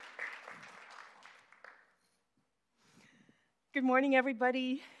Good morning,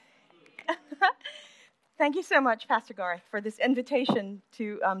 everybody. Thank you so much, Pastor Garth, for this invitation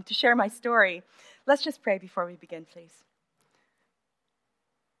to share my story. Let's just pray before we begin, please.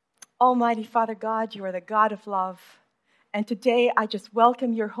 Almighty Father God, you are the God of love. And today I just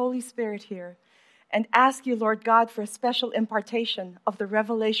welcome your Holy Spirit here and ask you, Lord God, for a special impartation of the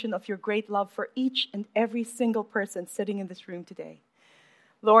revelation of your great love for each and every single person sitting in this room today.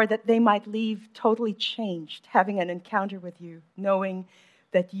 Lord, that they might leave totally changed, having an encounter with you, knowing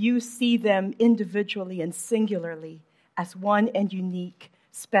that you see them individually and singularly as one and unique,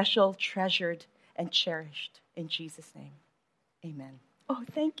 special, treasured, and cherished. In Jesus' name, amen. Oh,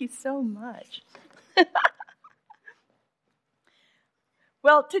 thank you so much.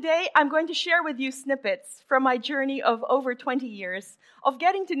 Well, today I'm going to share with you snippets from my journey of over 20 years of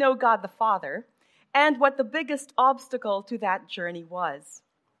getting to know God the Father and what the biggest obstacle to that journey was.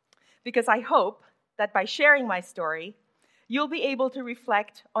 Because I hope that by sharing my story, you'll be able to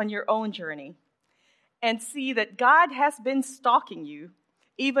reflect on your own journey and see that God has been stalking you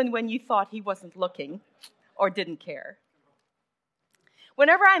even when you thought he wasn't looking or didn't care.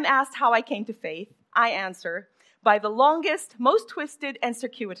 Whenever I'm asked how I came to faith, I answer by the longest, most twisted and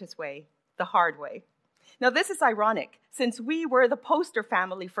circuitous way, the hard way. Now, this is ironic since we were the poster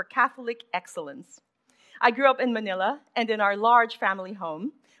family for Catholic excellence. I grew up in Manila, and in our large family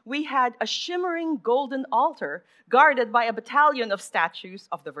home, we had a shimmering golden altar guarded by a battalion of statues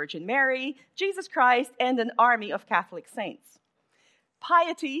of the Virgin Mary, Jesus Christ, and an army of Catholic saints.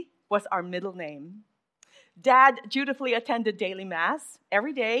 Piety was our middle name. Dad dutifully attended daily mass.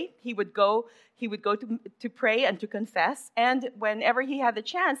 Every day he would go to pray and to confess, and whenever he had the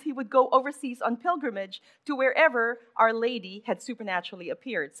chance, he would go overseas on pilgrimage to wherever Our Lady had supernaturally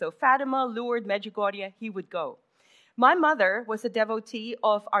appeared. So Fatima, Lourdes, Medjugorje, he would go. My mother was a devotee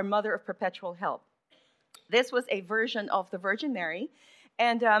of our Mother of Perpetual Help. This was a version of the Virgin Mary,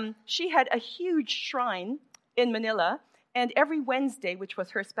 and she had a huge shrine in Manila, and every Wednesday, which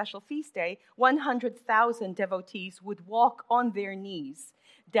was her special feast day, 100,000 devotees would walk on their knees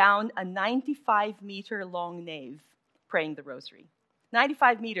down a 95-meter-long nave praying the rosary.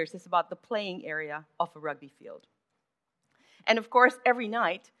 95 meters is about the playing area of a rugby field. And of course, every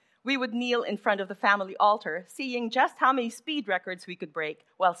night, we would kneel in front of the family altar, seeing just how many speed records we could break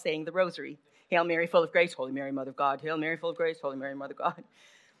while saying the rosary. Hail Mary, full of grace, Holy Mary, Mother of God. Hail Mary, full of grace, Holy Mary, Mother of God.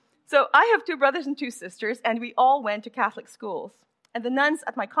 So I have 2 brothers and 2 sisters, and we all went to Catholic schools. And the nuns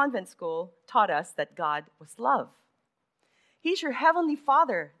at my convent school taught us that God was love. He's your heavenly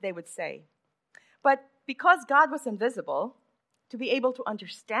Father, they would say. But because God was invisible, to be able to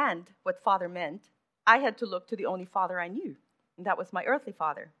understand what Father meant, I had to look to the only Father I knew, and that was my earthly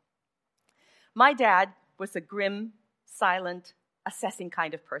father. My dad was a grim, silent, assessing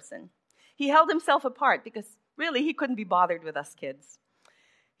kind of person. He held himself apart because really he couldn't be bothered with us kids.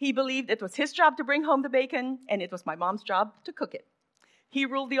 He believed it was his job to bring home the bacon, and it was my mom's job to cook it. He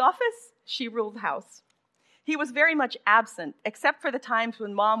ruled the office, she ruled the house. He was very much absent, except for the times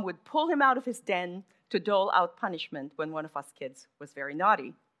when Mom would pull him out of his den to dole out punishment when one of us kids was very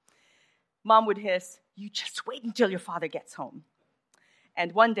naughty. Mom would hiss, "You just wait until your father gets home."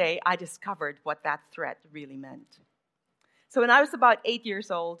 And one day, I discovered what that threat really meant. So when I was about 8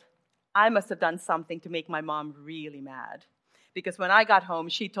 years old, I must have done something to make my mom really mad. Because when I got home,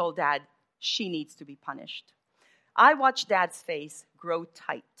 she told Dad she needs to be punished. I watched Dad's face grow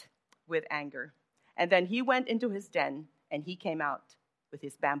tight with anger. And then he went into his den, and he came out with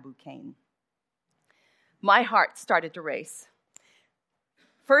his bamboo cane. My heart started to race.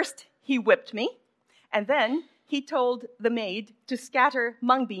 First, he whipped me, and then he told the maid to scatter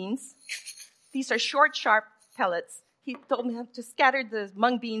mung beans. These are short, sharp pellets. He told me to scatter the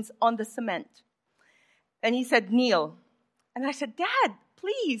mung beans on the cement. And he said, "Kneel." And I said, "Dad,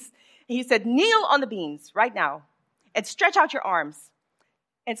 please." And he said, "Kneel on the beans right now and stretch out your arms."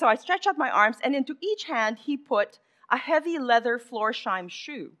 And so I stretched out my arms, and into each hand he put a heavy leather Florsheim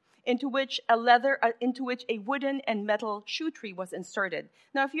shoe into which a wooden and metal shoe tree was inserted.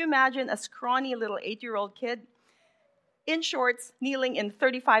 Now, if you imagine a scrawny little 8-year-old kid in shorts, kneeling in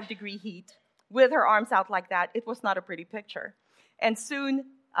 35-degree heat, with her arms out like that, it was not a pretty picture. And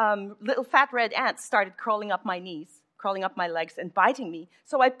soon, little fat red ants started crawling up my knees, crawling up my legs, and biting me.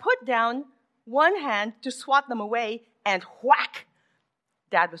 So I put down one hand to swat them away, and whack!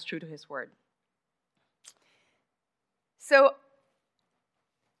 Dad was true to his word. So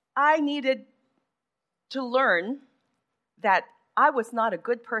I needed to learn that I was not a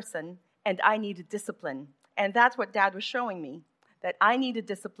good person, and I needed discipline. And that's what Dad was showing me, that I needed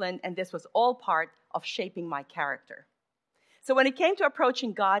discipline, and this was all part of shaping my character. So when it came to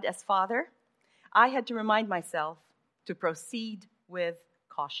approaching God as Father, I had to remind myself to proceed with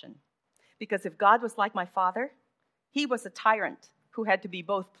caution. Because if God was like my father, he was a tyrant who had to be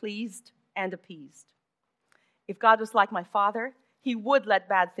both pleased and appeased. If God was like my father, he would let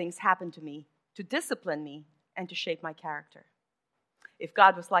bad things happen to me, to discipline me, and to shape my character. If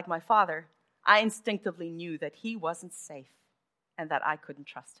God was like my father, I instinctively knew that he wasn't safe and that I couldn't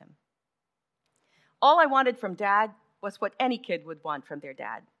trust him. All I wanted from Dad was what any kid would want from their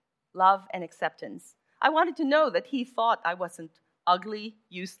dad: love and acceptance. I wanted to know that he thought I wasn't ugly,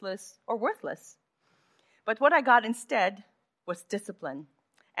 useless, or worthless. But what I got instead was discipline,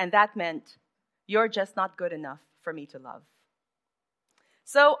 and that meant, you're just not good enough for me to love.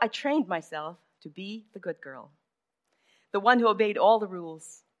 So I trained myself to be the good girl, the one who obeyed all the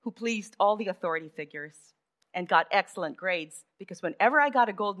rules, who pleased all the authority figures, and got excellent grades, because whenever I got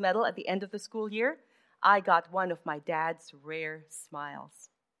a gold medal at the end of the school year, I got one of my dad's rare smiles.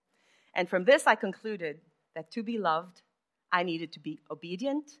 And from this, I concluded that to be loved, I needed to be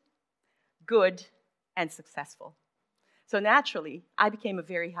obedient, good, and successful. So naturally, I became a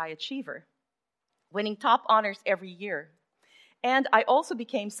very high achiever, winning top honors every year. And I also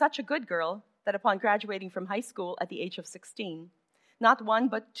became such a good girl that upon graduating from high school at the age of 16, not one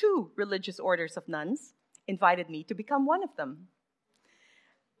but 2 religious orders of nuns invited me to become one of them.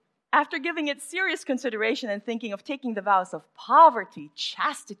 After giving it serious consideration and thinking of taking the vows of poverty,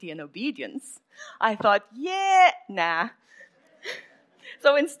 chastity, and obedience, I thought, nah.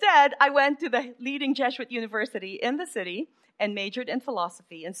 So instead, I went to the leading Jesuit university in the city and majored in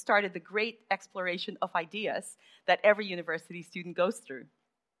philosophy and started the great exploration of ideas that every university student goes through.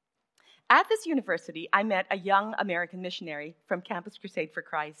 At this university, I met a young American missionary from Campus Crusade for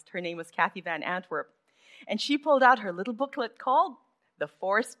Christ. Her name was Kathy Van Antwerp. And she pulled out her little booklet called The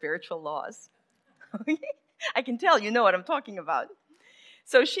 4 Spiritual Laws. I can tell you know what I'm talking about.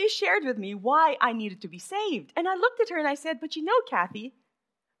 So she shared with me why I needed to be saved. And I looked at her and I said, but you know, Kathy,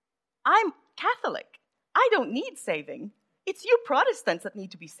 I'm Catholic. I don't need saving. It's you Protestants that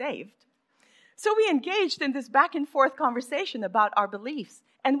need to be saved. So we engaged in this back and forth conversation about our beliefs.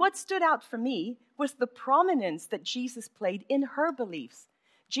 And what stood out for me was the prominence that Jesus played in her beliefs.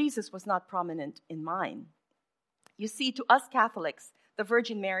 Jesus was not prominent in mine. You see, to us Catholics, the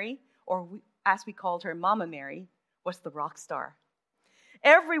Virgin Mary, or as we called her, Mama Mary, was the rock star.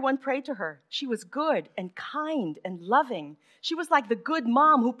 Everyone prayed to her. She was good and kind and loving. She was like the good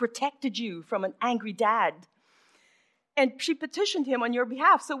mom who protected you from an angry dad. And she petitioned him on your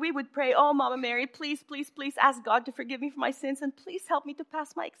behalf. So we would pray, oh, Mama Mary, please, please, please ask God to forgive me for my sins and please help me to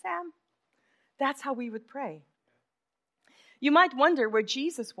pass my exam. That's how we would pray. You might wonder where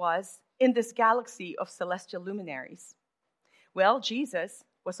Jesus was in this galaxy of celestial luminaries. Well, Jesus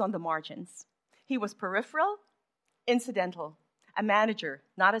was on the margins. He was peripheral, incidental, a manager,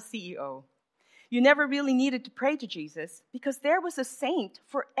 not a CEO. You never really needed to pray to Jesus because there was a saint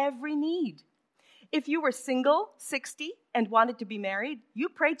for every need. If you were single, 60, and wanted to be married, you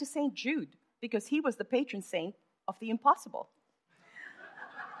prayed to St. Jude because he was the patron saint of the impossible.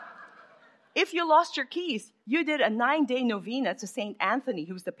 If you lost your keys, you did a 9-day novena to St. Anthony,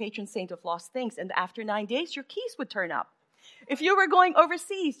 who's the patron saint of lost things, and after 9 days, your keys would turn up. If you were going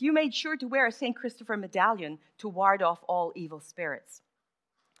overseas, you made sure to wear a St. Christopher medallion to ward off all evil spirits.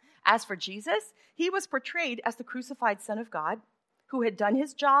 As for Jesus, he was portrayed as the crucified Son of God, who had done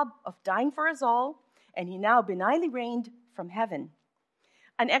his job of dying for us all, and he now benignly reigned from heaven.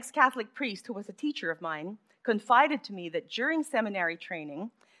 An ex-Catholic priest who was a teacher of mine confided to me that during seminary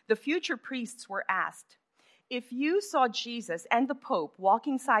training, the future priests were asked, if you saw Jesus and the Pope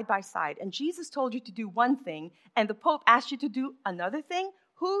walking side by side, and Jesus told you to do one thing, and the Pope asked you to do another thing,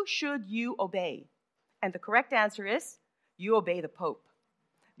 who should you obey? And the correct answer is, you obey the Pope.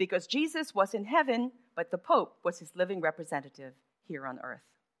 Because Jesus was in heaven, but the Pope was his living representative here on earth.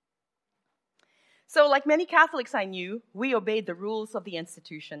 So like many Catholics I knew, we obeyed the rules of the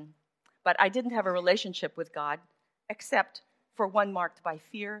institution. But I didn't have a relationship with God, except for one marked by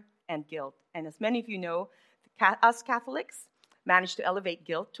fear and guilt. And as many of you know, us Catholics managed to elevate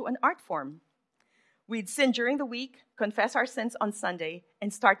guilt to an art form. We'd sin during the week, confess our sins on Sunday,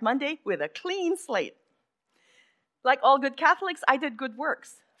 and start Monday with a clean slate. Like all good Catholics, I did good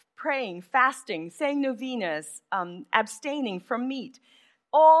works, praying, fasting, saying novenas, abstaining from meat,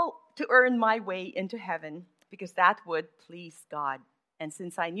 all to earn my way into heaven, because that would please God. And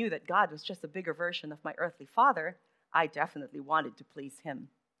since I knew that God was just a bigger version of my earthly father, I definitely wanted to please him.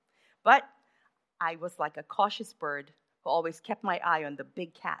 But I was like a cautious bird who always kept my eye on the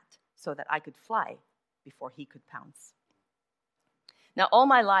big cat so that I could fly before he could pounce. Now, all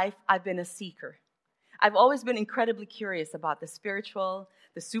my life, I've been a seeker. I've always been incredibly curious about the spiritual,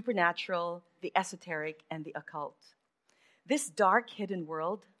 the supernatural, the esoteric, and the occult. This dark, hidden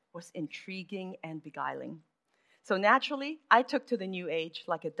world was intriguing and beguiling. So naturally, I took to the New Age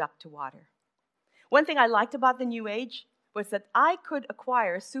like a duck to water. One thing I liked about the New Age was that I could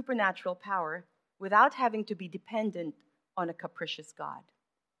acquire supernatural power without having to be dependent on a capricious God.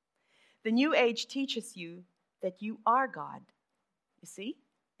 The New Age teaches you that you are God, you see?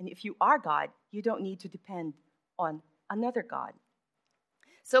 And if you are God, you don't need to depend on another God.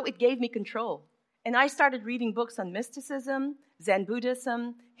 So it gave me control. And I started reading books on mysticism, Zen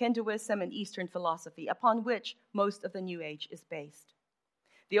Buddhism, Hinduism, and Eastern philosophy, upon which most of the New Age is based.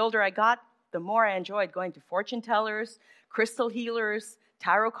 The older I got, the more I enjoyed going to fortune tellers, crystal healers,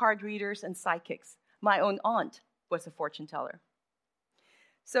 tarot card readers, and psychics. My own aunt was a fortune teller.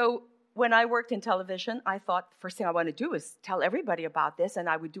 So when I worked in television, I thought the first thing I want to do is tell everybody about this, and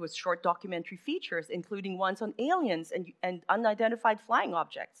I would do a short documentary features, including ones on aliens and unidentified flying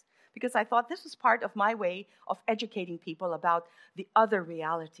objects, because I thought this was part of my way of educating people about the other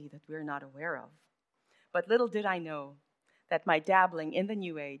reality that we're not aware of. But little did I know that my dabbling in the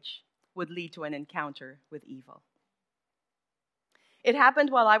New Age would lead to an encounter with evil. It happened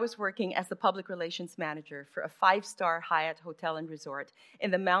while I was working as the public relations manager for a 5-star Hyatt hotel and resort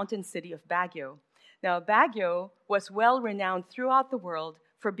in the mountain city of Baguio. Now, Baguio was well renowned throughout the world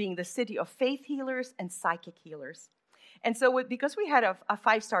for being the city of faith healers and psychic healers. And so because we had a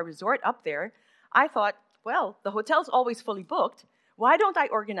 5-star resort up there, I thought, well, the hotel's always fully booked. Why don't I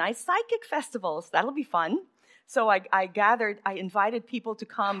organize psychic festivals? That'll be fun. So I invited people to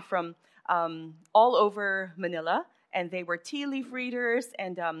come from all over Manila, and they were tea leaf readers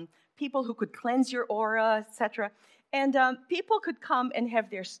and people who could cleanse your aura, etc. And people could come and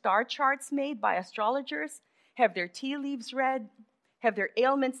have their star charts made by astrologers, have their tea leaves read, have their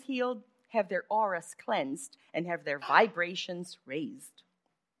ailments healed, have their auras cleansed, and have their vibrations raised.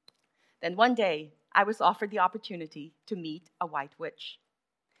 Then one day, I was offered the opportunity to meet a white witch.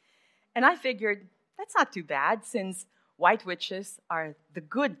 And I figured, that's not too bad, since white witches are the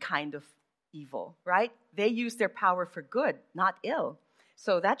good kind of evil, right? They use their power for good, not ill.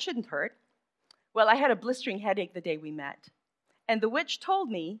 So that shouldn't hurt. Well, I had a blistering headache the day we met. And the witch told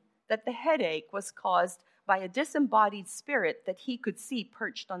me that the headache was caused by a disembodied spirit that he could see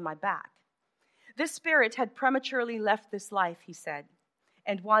perched on my back. This spirit had prematurely left this life, he said,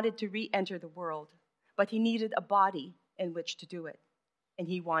 and wanted to re-enter the world. But he needed a body in which to do it. And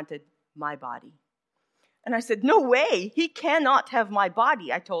he wanted my body. And I said, no way, he cannot have my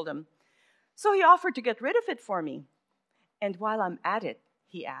body, I told him. So he offered to get rid of it for me. And while I'm at it,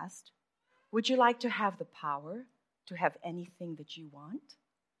 he asked, would you like to have the power to have anything that you want?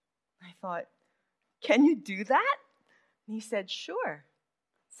 I thought, can you do that? And he said, sure.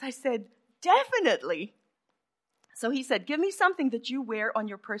 So I said, definitely. So he said, give me something that you wear on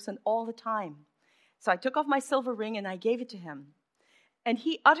your person all the time. So I took off my silver ring and I gave it to him. And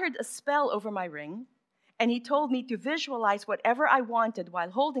he uttered a spell over my ring, and he told me to visualize whatever I wanted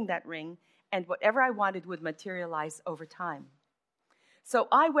while holding that ring, and whatever I wanted would materialize over time. So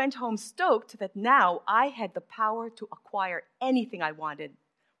I went home stoked that now I had the power to acquire anything I wanted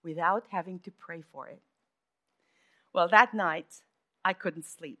without having to pray for it. Well, that night, I couldn't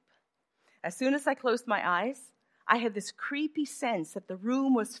sleep. As soon as I closed my eyes, I had this creepy sense that the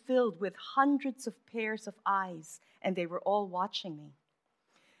room was filled with hundreds of pairs of eyes, and they were all watching me.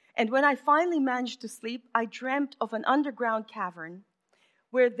 And when I finally managed to sleep, I dreamt of an underground cavern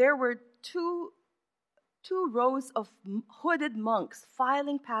where there were two rows of hooded monks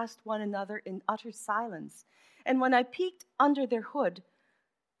filing past one another in utter silence. And when I peeked under their hood,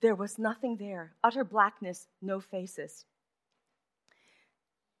 there was nothing there, utter blackness, no faces.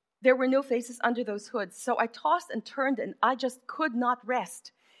 There were no faces under those hoods, so I tossed and turned, and I just could not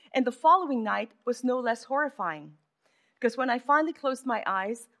rest. And the following night was no less horrifying, because when I finally closed my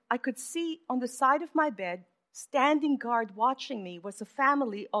eyes, I could see on the side of my bed, standing guard watching me, was a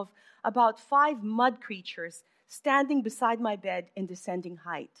family of about 5 mud creatures standing beside my bed in descending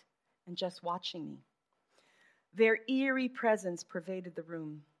height and just watching me. Their eerie presence pervaded the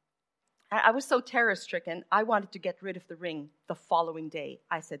room. I was so terror-stricken, I wanted to get rid of the ring the following day.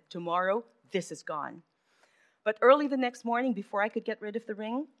 I said, tomorrow, this is gone. But early the next morning, before I could get rid of the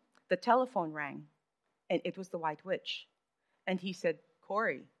ring, the telephone rang, and it was the White Witch. And he said,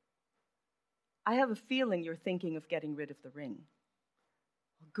 Corey, I have a feeling you're thinking of getting rid of the ring.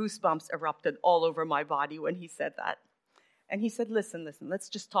 Goosebumps erupted all over my body when he said that. And he said, listen, let's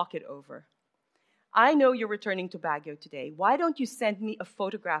just talk it over. I know you're returning to Baguio today. Why don't you send me a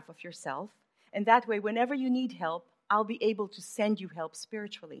photograph of yourself? And that way, whenever you need help, I'll be able to send you help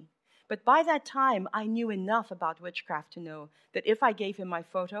spiritually. But by that time, I knew enough about witchcraft to know that if I gave him my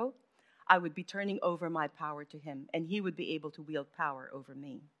photo, I would be turning over my power to him, and he would be able to wield power over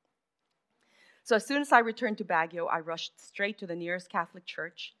me. So as soon as I returned to Baguio, I rushed straight to the nearest Catholic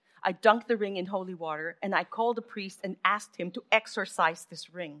church. I dunked the ring in holy water, and I called a priest and asked him to exorcise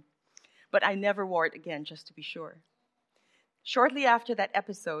this ring. But I never wore it again, just to be sure. Shortly after that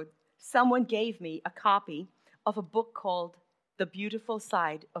episode, someone gave me a copy of a book called The Beautiful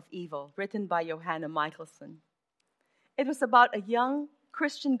Side of Evil, written by Johanna Michelson. It was about a young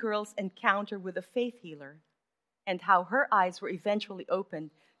Christian girl's encounter with a faith healer and how her eyes were eventually opened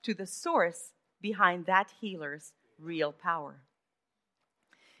to the source behind that healer's real power.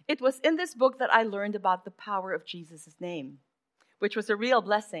 It was in this book that I learned about the power of Jesus' name, which was a real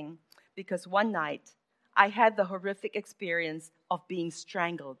blessing because one night I had the horrific experience of being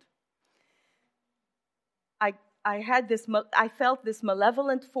strangled. I felt this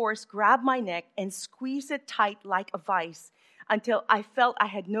malevolent force grab my neck and squeeze it tight like a vice until I felt I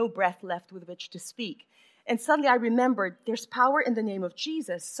had no breath left with which to speak. And suddenly I remembered there's power in the name of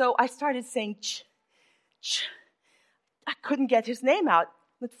Jesus. So I started saying, ch, ch. I couldn't get his name out.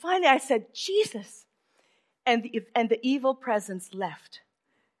 But finally I said, Jesus. And the evil presence left.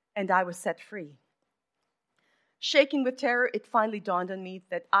 And I was set free. Shaking with terror, it finally dawned on me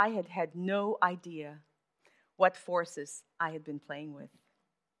that I had had no idea what forces I had been playing with.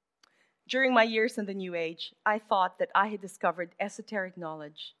 During my years in the New Age, I thought that I had discovered esoteric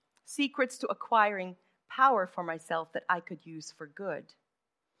knowledge, secrets to acquiring power for myself that I could use for good.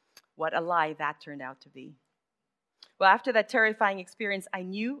 What a lie that turned out to be. Well, after that terrifying experience, I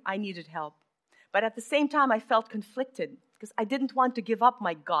knew I needed help. But at the same time, I felt conflicted because I didn't want to give up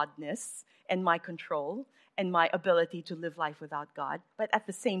my godness and my control and my ability to live life without God. But at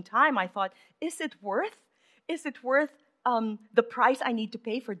the same time, I thought, is it worth the price I need to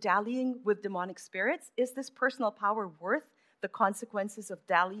pay for dallying with demonic spirits? Is this personal power worth the consequences of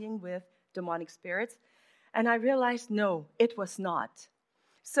dallying with demonic spirits? And I realized, no, it was not.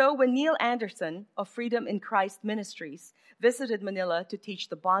 So when Neil Anderson of Freedom in Christ Ministries visited Manila to teach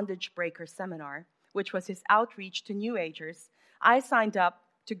the Bondage Breaker Seminar, which was his outreach to New Agers, I signed up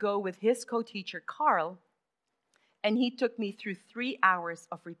to go with his co-teacher, Carl, and he took me through 3 hours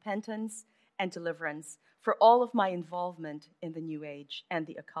of repentance and deliverance for all of my involvement in the New Age and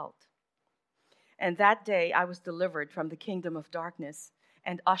the occult. And that day, I was delivered from the kingdom of darkness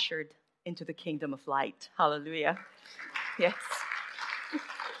and ushered into the kingdom of light. Hallelujah. Yes.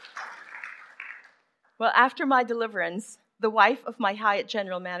 Well, after my deliverance, the wife of my Hyatt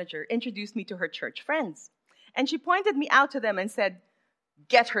general manager introduced me to her church friends. And she pointed me out to them and said,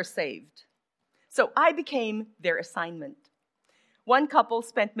 "Get her saved." So I became their assignment. One couple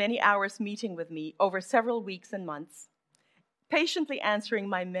spent many hours meeting with me over several weeks and months, patiently answering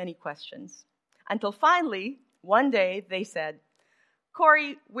my many questions. Until finally, one day, they said,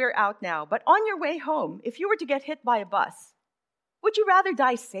 "Corey, we're out now, but on your way home, if you were to get hit by a bus, would you rather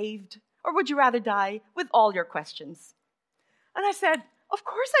die saved or would you rather die with all your questions?" And I said, "Of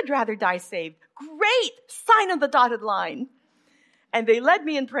course I'd rather die saved." "Great! Sign on the dotted line." And they led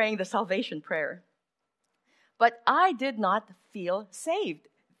me in praying the salvation prayer. But I did not feel saved.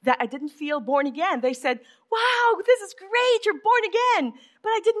 That I didn't feel born again. They said, "Wow, this is great, you're born again." But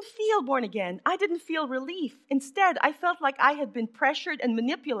I didn't feel born again. I didn't feel relief. Instead, I felt like I had been pressured and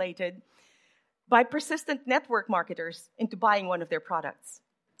manipulated by persistent network marketers into buying one of their products.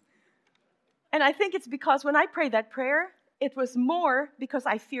 And I think it's because when I prayed that prayer, it was more because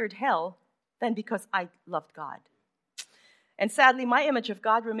I feared hell than because I loved God. And sadly, my image of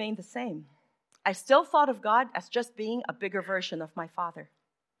God remained the same. I still thought of God as just being a bigger version of my Father.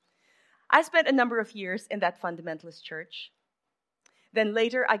 I spent a number of years in that fundamentalist church. Then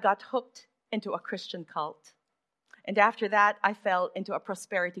later, I got hooked into a Christian cult. And after that, I fell into a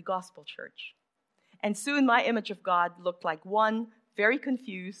prosperity gospel church. And soon my image of God looked like one very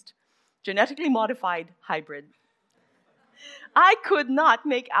confused, genetically modified hybrid. I could not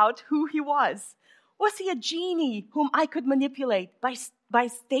make out who he was. Was he a genie whom I could manipulate by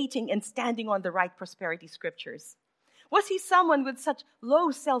stating and standing on the right prosperity scriptures? Was he someone with such low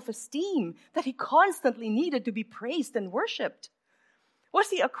self-esteem that he constantly needed to be praised and worshipped?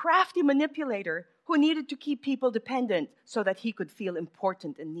 Was he a crafty manipulator who needed to keep people dependent so that he could feel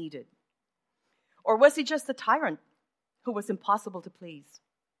important and needed? Or was he just a tyrant who was impossible to please?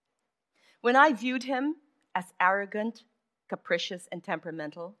 When I viewed him as arrogant, capricious, and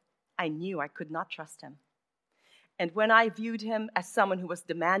temperamental, I knew I could not trust him. And when I viewed him as someone who was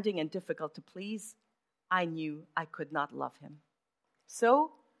demanding and difficult to please, I knew I could not love him.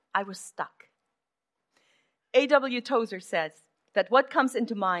 So I was stuck. A.W. Tozer says that what comes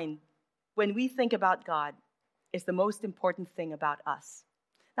into mind when we think about God is the most important thing about us.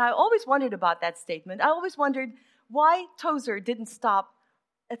 Now, I always wondered about that statement. I always wondered why Tozer didn't stop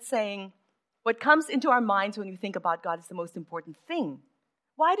at saying, what comes into our minds when we think about God is the most important thing.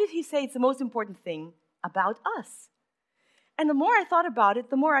 Why did he say it's the most important thing about us? And the more I thought about it,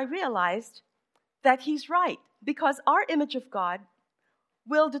 the more I realized that he's right, because our image of God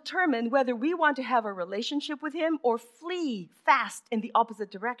will determine whether we want to have a relationship with him or flee fast in the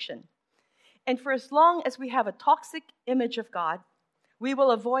opposite direction. And for as long as we have a toxic image of God, we will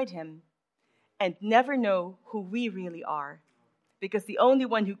avoid him and never know who we really are, because the only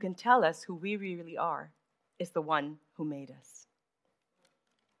one who can tell us who we really are is the one who made us.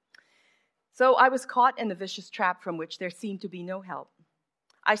 So I was caught in a vicious trap from which there seemed to be no help.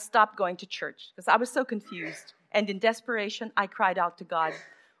 I stopped going to church because I was so confused. And in desperation, I cried out to God,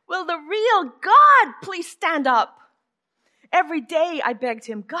 "Will the real God please stand up?" Every day I begged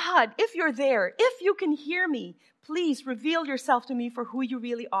him, "God, if you're there, if you can hear me, please reveal yourself to me for who you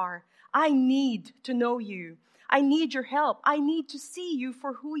really are. I need to know you. I need your help. I need to see you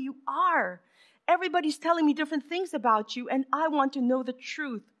for who you are. Everybody's telling me different things about you, and I want to know the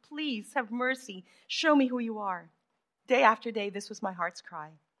truth. Please have mercy. Show me who you are." Day after day, this was my heart's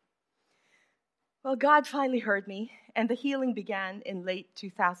cry. Well, God finally heard me, and the healing began in late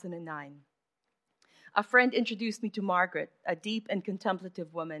 2009. A friend introduced me to Margaret, a deep and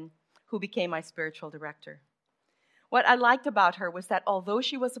contemplative woman who became my spiritual director. What I liked about her was that although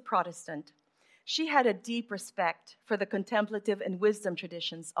she was a Protestant, she had a deep respect for the contemplative and wisdom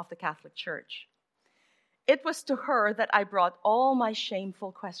traditions of the Catholic Church. It was to her that I brought all my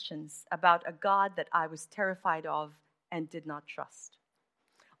shameful questions about a God that I was terrified of and did not trust.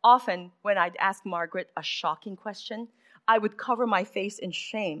 Often, when I'd ask Margaret a shocking question, I would cover my face in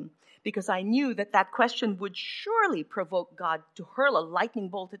shame because I knew that that question would surely provoke God to hurl a lightning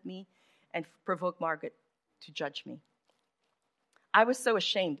bolt at me and provoke Margaret to judge me. I was so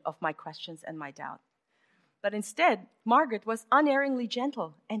ashamed of my questions and my doubt. But instead, Margaret was unerringly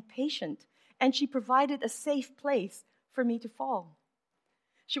gentle and patient, and she provided a safe place for me to fall.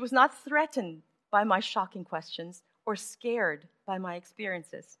 She was not threatened by my shocking questions or scared by my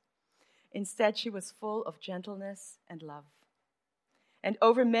experiences. Instead, she was full of gentleness and love. And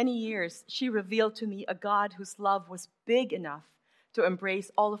over many years, she revealed to me a God whose love was big enough to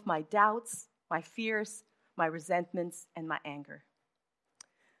embrace all of my doubts, my fears, my resentments, and my anger.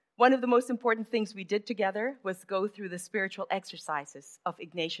 One of the most important things we did together was go through the spiritual exercises of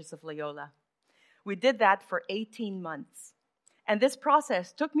Ignatius of Loyola. We did that for 18 months. And this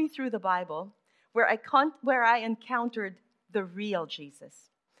process took me through the Bible, where I encountered the real Jesus,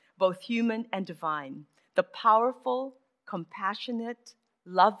 both human and divine, the powerful, compassionate,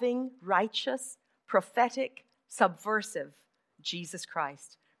 loving, righteous, prophetic, subversive Jesus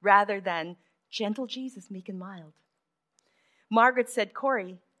Christ, rather than gentle Jesus, meek and mild. Margaret said,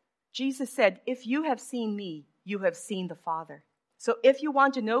 "Corey, Jesus said, if you have seen me, you have seen the Father. So if you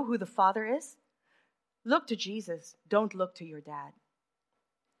want to know who the Father is, look to Jesus. Don't look to your dad."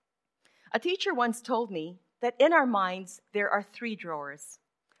 A teacher once told me that in our minds, there are 3 drawers: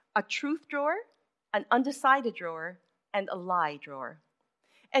 a truth drawer, an undecided drawer, and a lie drawer.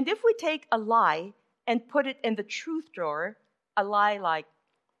 And if we take a lie and put it in the truth drawer, a lie like,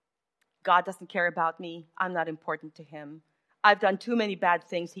 God doesn't care about me, I'm not important to him, I've done too many bad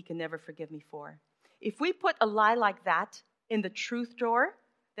things he can never forgive me for. If we put a lie like that in the truth drawer,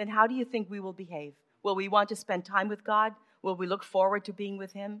 then how do you think we will behave? Will we want to spend time with God? Will we look forward to being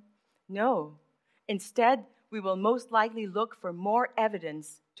with him? No. Instead, we will most likely look for more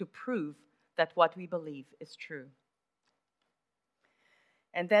evidence to prove that what we believe is true.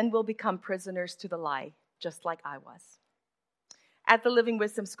 And then we'll become prisoners to the lie, just like I was. At the Living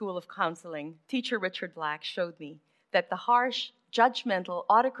Wisdom School of Counseling, teacher Richard Black showed me that the harsh, judgmental,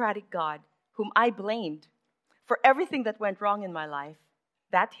 autocratic God whom I blamed for everything that went wrong in my life,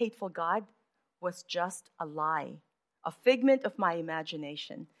 that hateful God was just a lie, a figment of my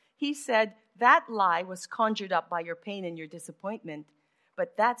imagination. He said that lie was conjured up by your pain and your disappointment,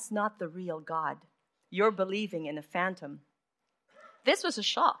 but that's not the real God. You're believing in a phantom. This was a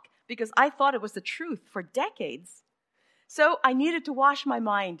shock because I thought it was the truth for decades. So I needed to wash my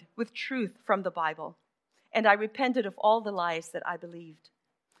mind with truth from the Bible, and I repented of all the lies that I believed.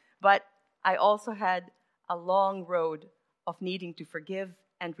 But I also had a long road of needing to forgive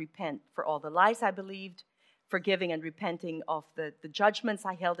and repent for all the lies I believed, forgiving and repenting of the judgments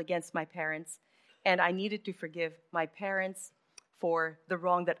I held against my parents, and I needed to forgive my parents for the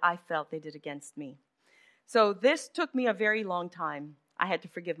wrong that I felt they did against me. So this took me a very long time. I had to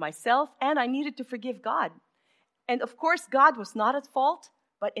forgive myself, and I needed to forgive God. And of course, God was not at fault,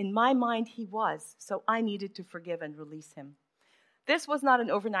 but in my mind, he was. So I needed to forgive and release him. This was not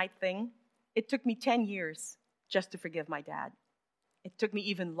an overnight thing. It took me 10 years just to forgive my dad. It took me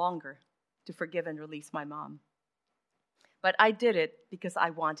even longer to forgive and release my mom. But I did it because I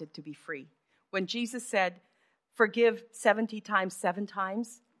wanted to be free. When Jesus said, forgive 70 times, 7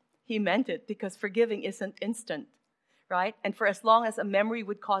 times, he meant it because forgiving isn't instant, right? And for as long as a memory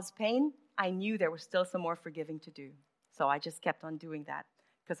would cause pain, I knew there was still some more forgiving to do. So I just kept on doing that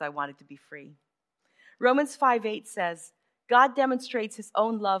because I wanted to be free. Romans 5:8 says, God demonstrates his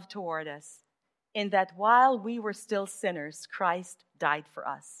own love toward us in that while we were still sinners, Christ died for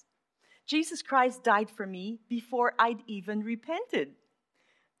us. Jesus Christ died for me before I'd even repented.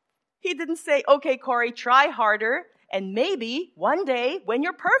 He didn't say, okay, Corey, try harder, and maybe one day when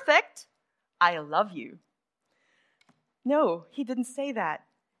you're perfect, I'll love you. No, he didn't say that.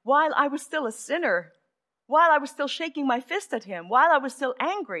 While I was still a sinner, while I was still shaking my fist at him, while I was still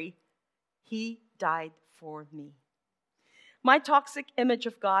angry, he died for me. My toxic image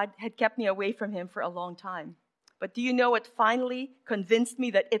of God had kept me away from him for a long time. But do you know what finally convinced me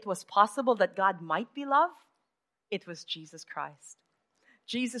that it was possible that God might be love? It was Jesus Christ.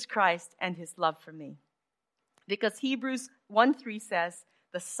 Jesus Christ and his love for me. Because Hebrews 1:3 says,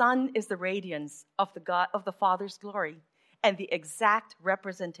 the Son is the radiance of the Father's glory and the exact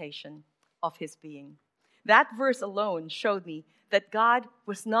representation of his being. That verse alone showed me that God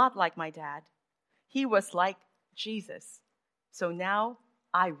was not like my dad. He was like Jesus. So now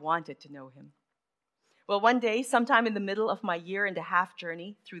I wanted to know him. Well, one day, sometime in the middle of my 1.5-year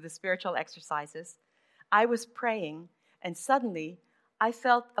journey through the spiritual exercises, I was praying, and suddenly I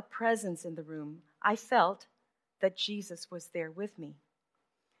felt a presence in the room. I felt that Jesus was there with me.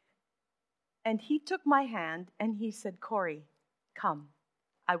 And he took my hand and he said, Corey, come,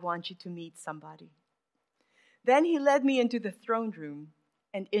 I want you to meet somebody. Then he led me into the throne room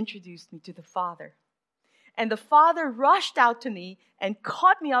and introduced me to the Father. And the Father rushed out to me and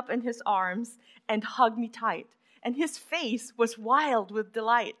caught me up in his arms and hugged me tight. And his face was wild with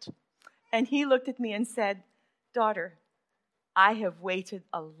delight. And he looked at me and said, daughter, I have waited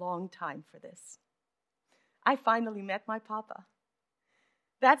a long time for this. I finally met my Papa.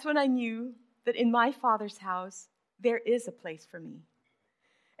 That's when I knew that in my Father's house, there is a place for me.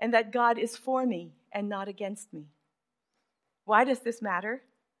 And that God is for me and not against me. Why does this matter?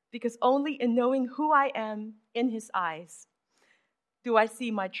 Because only in knowing who I am in his eyes do I see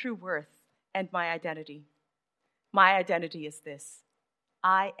my true worth and my identity. My identity is this: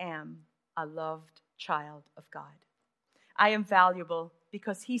 I am a loved child of God. I am valuable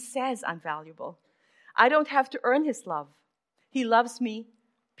because he says I'm valuable. I don't have to earn his love. He loves me,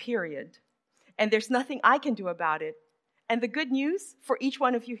 period. And there's nothing I can do about it. And the good news for each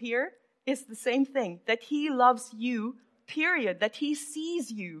one of you here is the same thing, that he loves you, period, that he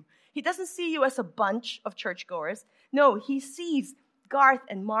sees you. He doesn't see you as a bunch of churchgoers. No, he sees Garth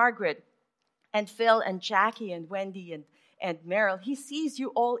and Margaret and Phil and Jackie and Wendy and Meryl. He sees you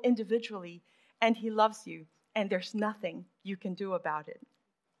all individually, and he loves you, and there's nothing you can do about it.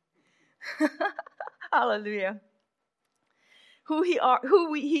 Hallelujah. Who we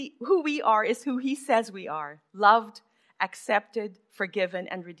are is who he says we are. Loved, accepted, forgiven,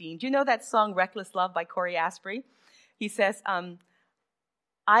 and redeemed. Do you know that song, Reckless Love by Corey Asbury? He says,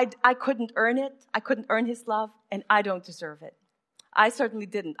 I couldn't earn it. I couldn't earn his love, and I don't deserve it. I certainly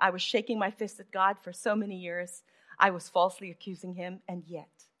didn't. I was shaking my fist at God for so many years. I was falsely accusing him, and yet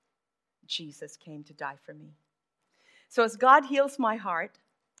Jesus came to die for me. So as God heals my heart,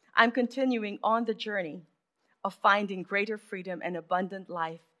 I'm continuing on the journey of finding greater freedom and abundant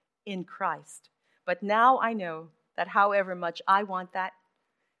life in Christ. But now I know that however much I want that,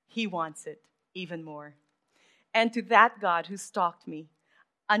 he wants it even more. And to that God who stalked me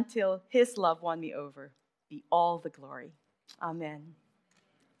until his love won me over, be all the glory. Amen.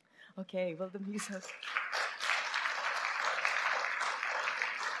 Okay, well, the music.